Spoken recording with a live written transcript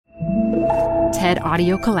TED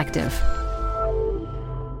Audio Collective.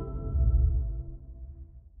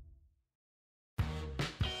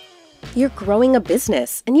 You're growing a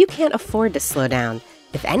business, and you can't afford to slow down.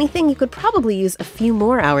 If anything, you could probably use a few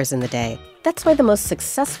more hours in the day. That's why the most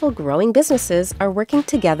successful growing businesses are working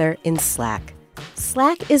together in Slack.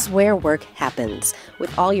 Slack is where work happens,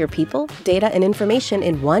 with all your people, data, and information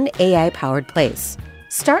in one AI-powered place.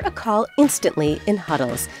 Start a call instantly in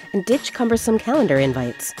huddles and ditch cumbersome calendar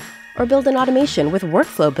invites. Or build an automation with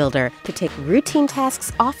Workflow Builder to take routine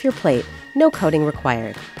tasks off your plate, no coding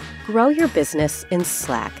required. Grow your business in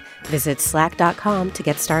Slack. Visit slack.com to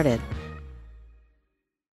get started.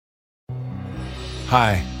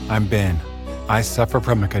 Hi, I'm Ben. I suffer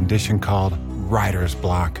from a condition called writer's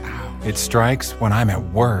block. It strikes when I'm at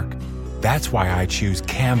work. That's why I choose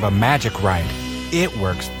Canva Magic Write. It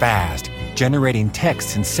works fast, generating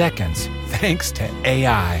text in seconds, thanks to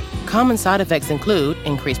AI. Common side effects include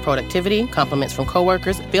increased productivity, compliments from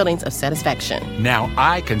coworkers, feelings of satisfaction. Now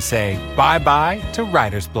I can say bye-bye to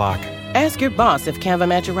writer's block. Ask your boss if Canva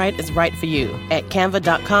Magic Write is right for you at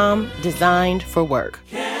canva.com, designed for work.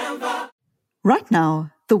 Canva. Right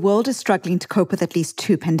now, the world is struggling to cope with at least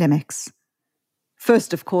two pandemics.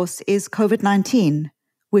 First, of course, is COVID-19,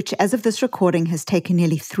 which as of this recording has taken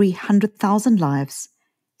nearly 300,000 lives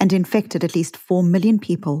and infected at least 4 million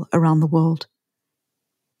people around the world.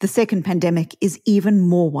 The second pandemic is even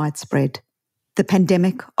more widespread, the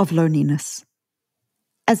pandemic of loneliness.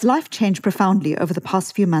 As life changed profoundly over the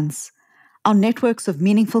past few months, our networks of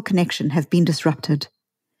meaningful connection have been disrupted.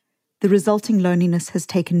 The resulting loneliness has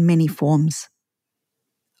taken many forms.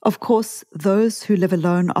 Of course, those who live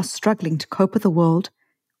alone are struggling to cope with a world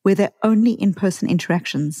where their only in-person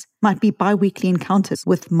interactions might be bi-weekly encounters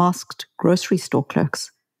with masked grocery store clerks.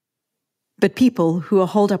 But people who are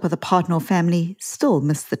holed up with a partner or family still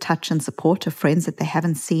miss the touch and support of friends that they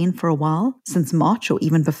haven't seen for a while, since March or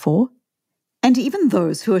even before. And even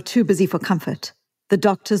those who are too busy for comfort, the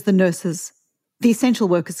doctors, the nurses, the essential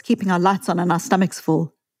workers keeping our lights on and our stomachs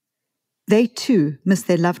full, they too miss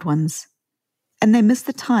their loved ones. And they miss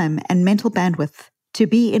the time and mental bandwidth to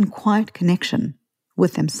be in quiet connection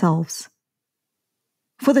with themselves.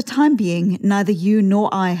 For the time being, neither you nor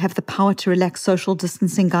I have the power to relax social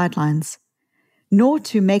distancing guidelines, nor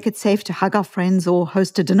to make it safe to hug our friends or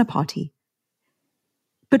host a dinner party.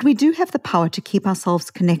 But we do have the power to keep ourselves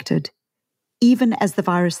connected, even as the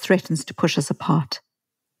virus threatens to push us apart.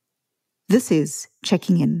 This is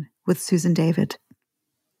Checking In with Susan David.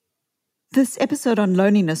 This episode on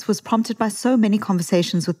loneliness was prompted by so many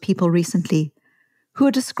conversations with people recently who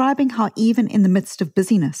are describing how even in the midst of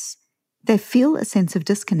busyness, they feel a sense of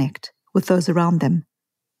disconnect with those around them.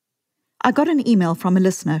 I got an email from a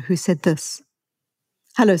listener who said this: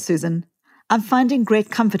 "Hello, Susan. I'm finding great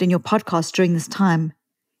comfort in your podcast during this time.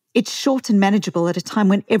 It's short and manageable at a time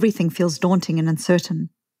when everything feels daunting and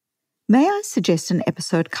uncertain. May I suggest an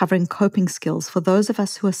episode covering coping skills for those of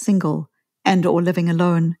us who are single and or living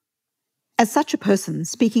alone? As such a person,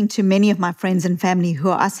 speaking to many of my friends and family who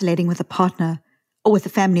are isolating with a partner or with a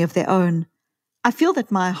family of their own, I feel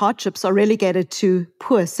that my hardships are relegated to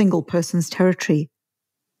poor single person's territory.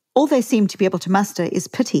 All they seem to be able to muster is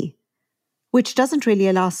pity, which doesn't really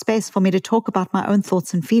allow space for me to talk about my own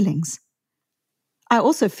thoughts and feelings. I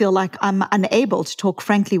also feel like I'm unable to talk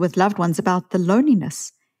frankly with loved ones about the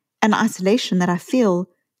loneliness and isolation that I feel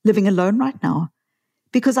living alone right now,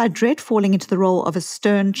 because I dread falling into the role of a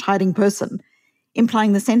stern, chiding person,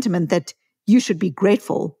 implying the sentiment that you should be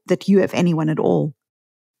grateful that you have anyone at all.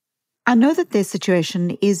 I know that their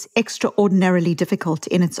situation is extraordinarily difficult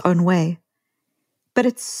in its own way, but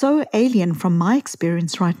it's so alien from my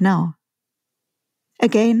experience right now.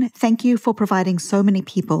 Again, thank you for providing so many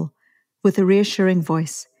people with a reassuring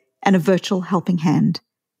voice and a virtual helping hand.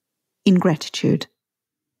 In gratitude."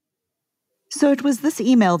 So it was this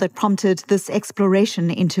email that prompted this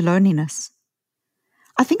exploration into loneliness.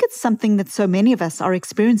 I think it's something that so many of us are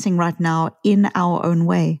experiencing right now in our own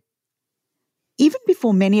way. Even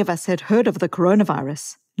before many of us had heard of the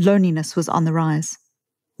coronavirus, loneliness was on the rise.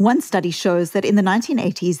 One study shows that in the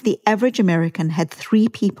 1980s, the average American had 3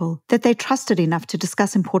 people that they trusted enough to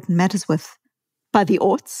discuss important matters with. By the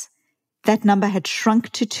aughts, that number had shrunk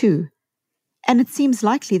to 2. And it seems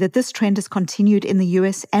likely that this trend has continued in the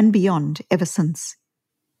US and beyond ever since.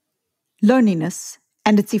 Loneliness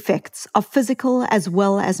and its effects are physical as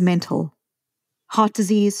well as mental. Heart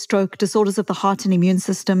disease, stroke, disorders of the heart and immune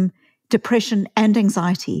system, depression and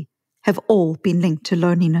anxiety have all been linked to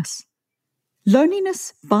loneliness.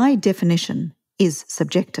 Loneliness, by definition, is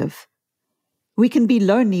subjective. We can be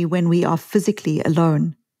lonely when we are physically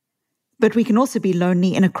alone, but we can also be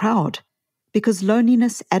lonely in a crowd, because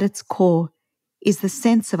loneliness at its core is the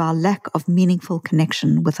sense of our lack of meaningful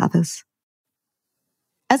connection with others.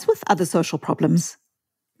 As with other social problems,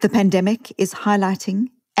 the pandemic is highlighting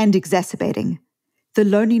and exacerbating the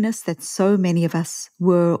loneliness that so many of us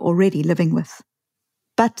were already living with.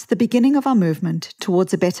 But the beginning of our movement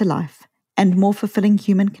towards a better life and more fulfilling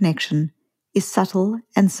human connection is subtle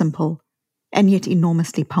and simple, and yet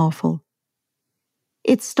enormously powerful.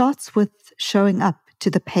 It starts with showing up to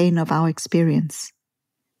the pain of our experience.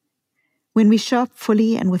 When we show up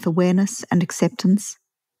fully and with awareness and acceptance,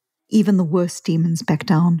 even the worst demons back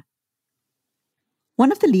down.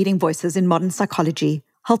 One of the leading voices in modern psychology,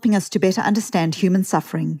 helping us to better understand human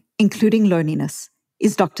suffering, including loneliness,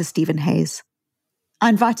 is Dr. Stephen Hayes. I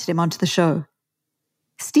invited him onto the show.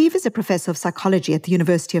 Steve is a professor of psychology at the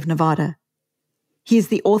University of Nevada. He is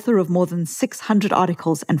the author of more than 600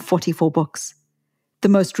 articles and 44 books, the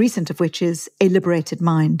most recent of which is A Liberated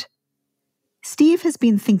Mind. Steve has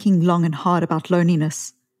been thinking long and hard about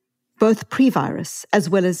loneliness, both pre-virus as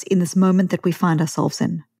well as in this moment that we find ourselves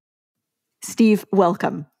in. Steve,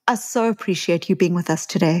 welcome. I so appreciate you being with us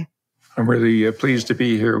today. I'm really pleased to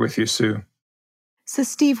be here with you, Sue. So,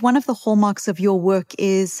 Steve, one of the hallmarks of your work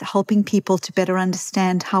is helping people to better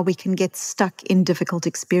understand how we can get stuck in difficult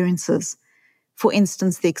experiences. For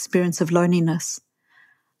instance, the experience of loneliness.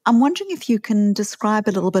 I'm wondering if you can describe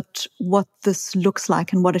a little bit what this looks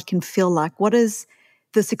like and what it can feel like. What is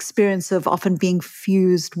this experience of often being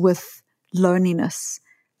fused with loneliness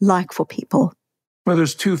like for people? Well,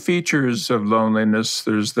 there's two features of loneliness.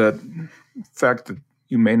 There's that fact that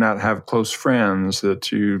you may not have close friends,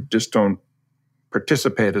 that you just don't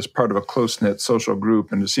participate as part of a close-knit social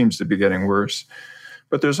group, and it seems to be getting worse.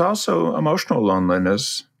 But there's also emotional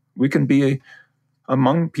loneliness. We can be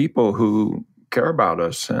among people who care about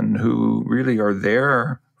us and who really are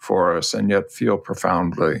there for us and yet feel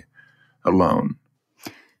profoundly alone.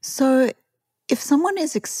 So if someone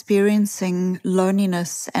is experiencing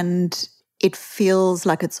loneliness and it feels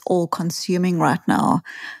like it's all consuming right now,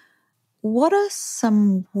 what are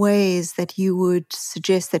some ways that you would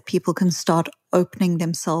suggest that people can start opening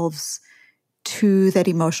themselves to that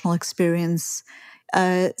emotional experience,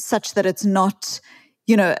 such that it's not,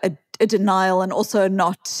 a denial and also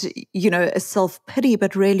not, a self-pity,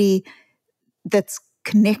 but really that's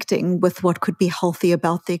connecting with what could be healthy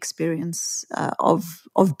about the experience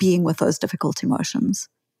of being with those difficult emotions?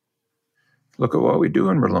 Look at what we do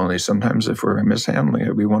when we're lonely. Sometimes if we're mishandling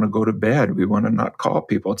it, we want to go to bed. We want to not call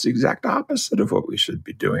people. It's the exact opposite of what we should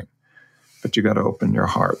be doing. But you got to open your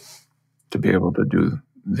heart to be able to do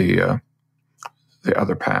the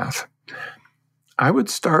other path. I would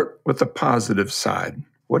start with the positive side.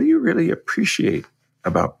 What do you really appreciate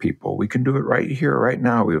about people? We can do it right here, right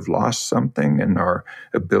now. We've lost something in our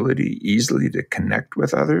ability easily to connect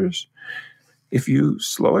with others. If you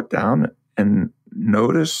slow it down and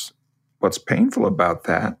notice what's painful about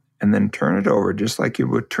that, and then turn it over just like you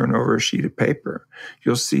would turn over a sheet of paper,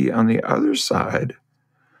 you'll see on the other side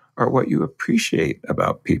are what you appreciate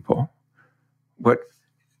about people, what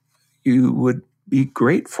you would be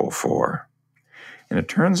grateful for. And it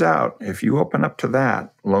turns out, if you open up to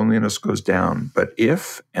that, loneliness goes down. But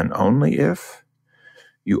if, and only if,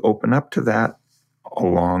 you open up to that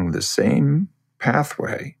along the same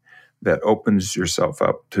pathway that opens yourself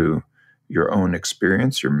up to your own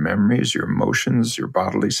experience, your memories, your emotions, your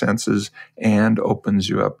bodily senses, and opens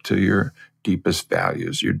you up to your deepest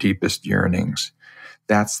values, your deepest yearnings.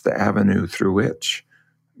 That's the avenue through which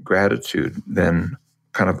gratitude then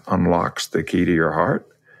kind of unlocks the key to your heart,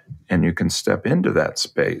 and you can step into that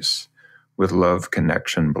space with love,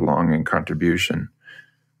 connection, belonging, contribution,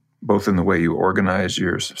 both in the way you organize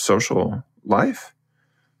your social life,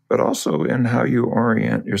 but also in how you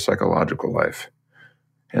orient your psychological life.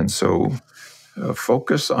 And so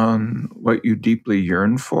focus on what you deeply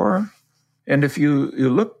yearn for. And if you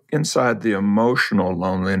look inside the emotional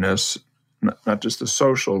loneliness, not just the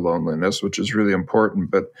social loneliness, which is really important,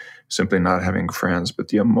 but simply not having friends, but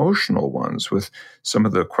the emotional ones with some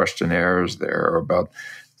of the questionnaires there are about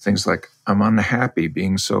things like, I'm unhappy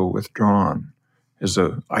being so withdrawn, is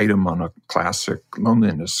an item on a classic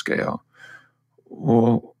loneliness scale.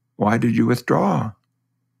 Well, why did you withdraw?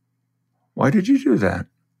 Why did you do that?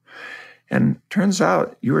 And turns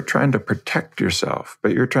out you were trying to protect yourself,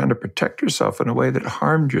 but you're trying to protect yourself in a way that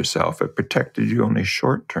harmed yourself. It protected you only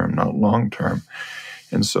short term, not long term.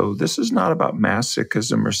 And so this is not about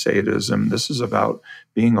masochism or sadism. This is about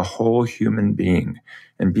being a whole human being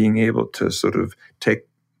and being able to sort of take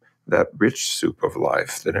that rich soup of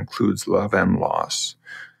life that includes love and loss,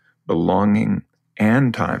 belonging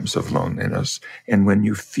and times of loneliness. And when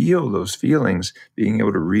you feel those feelings, being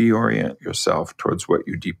able to reorient yourself towards what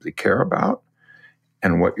you deeply care about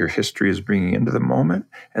and what your history is bringing into the moment,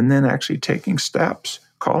 and then actually taking steps,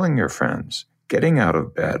 calling your friends, getting out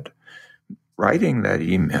of bed, writing that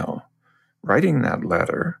email, writing that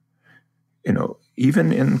letter.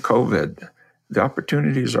 Even in COVID, the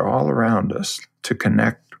opportunities are all around us to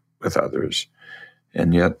connect with others.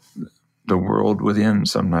 And yet the world within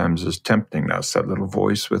sometimes is tempting us, that little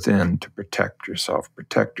voice within, to protect yourself,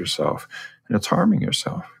 and it's harming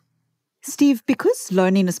yourself. Steve, because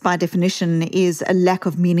loneliness by definition is a lack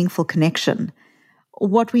of meaningful connection,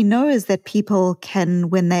 what we know is that people can,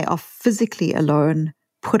 when they are physically alone,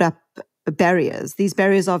 put up barriers. These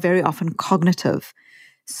barriers are very often cognitive.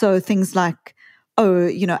 So things like,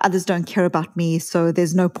 others don't care about me, so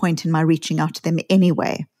there's no point in my reaching out to them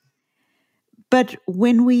anyway. But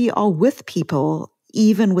when we are with people,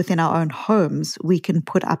 even within our own homes, we can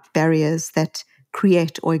put up barriers that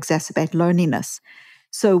create or exacerbate loneliness.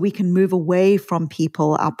 So we can move away from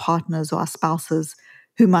people, our partners or our spouses,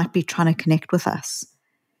 who might be trying to connect with us.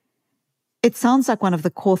 It sounds like one of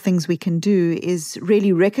the core things we can do is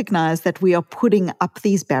really recognize that we are putting up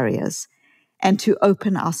these barriers and to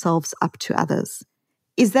open ourselves up to others.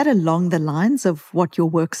 Is that along the lines of what your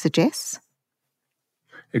work suggests?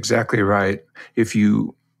 Exactly right. If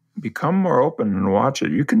you become more open and watch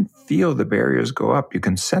it, you can feel the barriers go up. You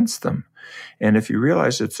can sense them. And if you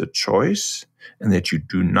realize it's a choice and that you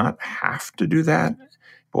do not have to do that,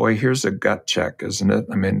 boy, here's a gut check, isn't it?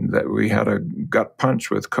 I mean, that we had a gut punch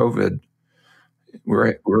with COVID.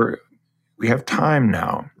 We have time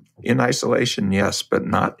now in isolation, yes, but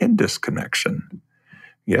not in disconnection.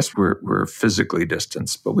 Yes, we're physically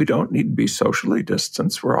distanced, but we don't need to be socially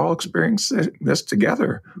distanced. We're all experiencing this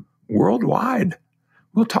together worldwide.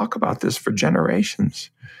 We'll talk about this for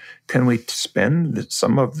generations. Can we spend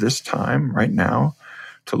some of this time right now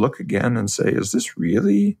to look again and say, is this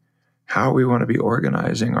really how we want to be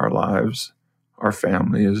organizing our lives, our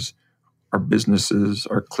families, our businesses,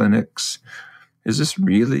 our clinics? Is this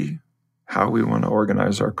really how we want to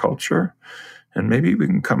organize our culture? And maybe we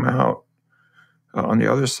can come out on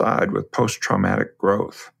the other side with post-traumatic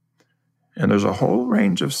growth. And there's a whole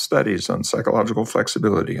range of studies on psychological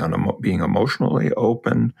flexibility, on being emotionally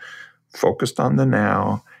open, focused on the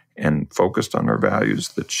now, and focused on our values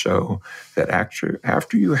that show that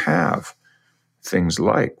after you have things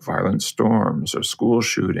like violent storms or school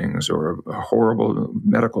shootings or a horrible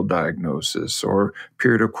medical diagnosis or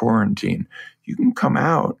period of quarantine, you can come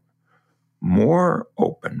out more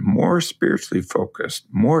open, more spiritually focused,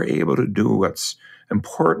 more able to do what's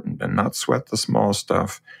important and not sweat the small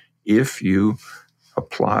stuff if you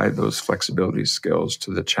apply those flexibility skills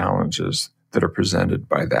to the challenges that are presented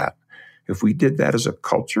by that. If we did that as a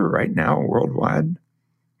culture right now worldwide,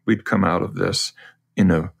 we'd come out of this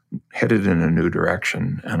headed in a new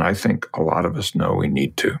direction. And I think a lot of us know we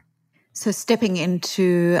need to. So stepping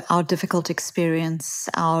into our difficult experience,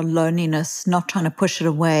 our loneliness, not trying to push it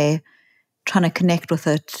away, trying to connect with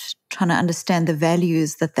it, trying to understand the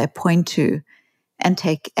values that they point to and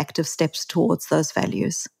take active steps towards those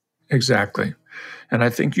values. Exactly. And I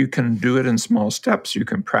think you can do it in small steps. You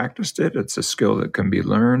can practice it. It's a skill that can be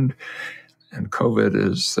learned. And COVID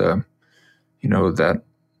is, that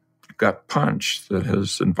gut punch that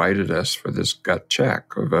has invited us for this gut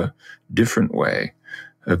check of a different way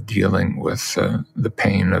of dealing with the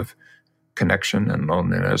pain of connection and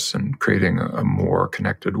loneliness and creating a more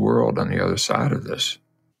connected world on the other side of this.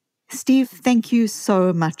 Steve, thank you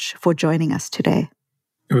so much for joining us today.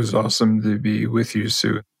 It was awesome to be with you,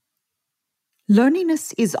 Sue.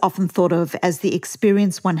 Loneliness is often thought of as the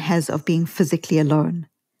experience one has of being physically alone.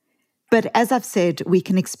 But as I've said, we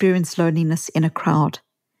can experience loneliness in a crowd,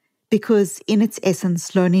 because in its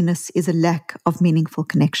essence, loneliness is a lack of meaningful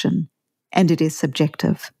connection, and it is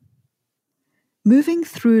subjective. Moving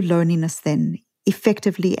through loneliness, then,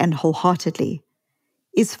 effectively and wholeheartedly,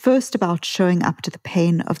 is first about showing up to the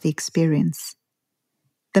pain of the experience,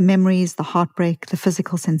 the memories, the heartbreak, the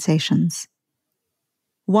physical sensations.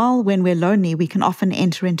 While when we're lonely, we can often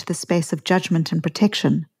enter into the space of judgment and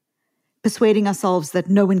protection, persuading ourselves that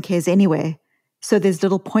no one cares anyway, so there's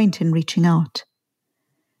little point in reaching out.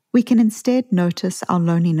 We can instead notice our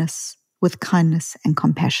loneliness with kindness and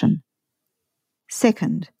compassion.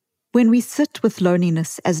 Second, when we sit with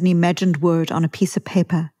loneliness as an imagined word on a piece of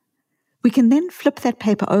paper, we can then flip that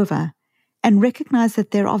paper over and recognize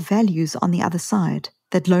that there are values on the other side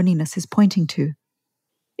that loneliness is pointing to.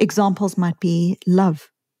 Examples might be love,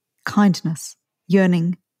 kindness,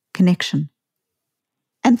 yearning, connection.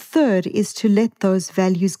 And third is to let those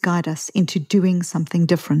values guide us into doing something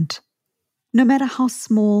different, no matter how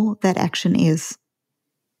small that action is.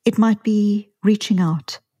 It might be reaching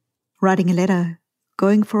out, writing a letter,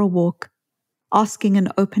 going for a walk, asking an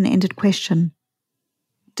open-ended question,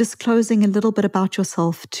 disclosing a little bit about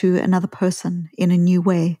yourself to another person in a new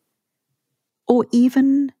way, or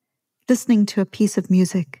even listening to a piece of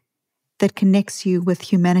music that connects you with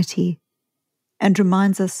humanity and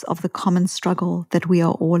reminds us of the common struggle that we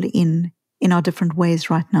are all in our different ways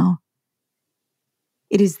right now.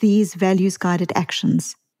 It is these values-guided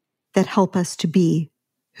actions that help us to be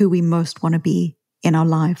who we most want to be in our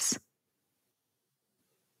lives.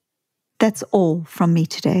 That's all from me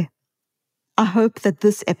today. I hope that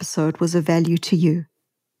this episode was of value to you.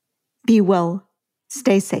 Be well,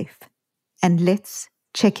 stay safe, and let's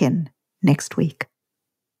check in next week.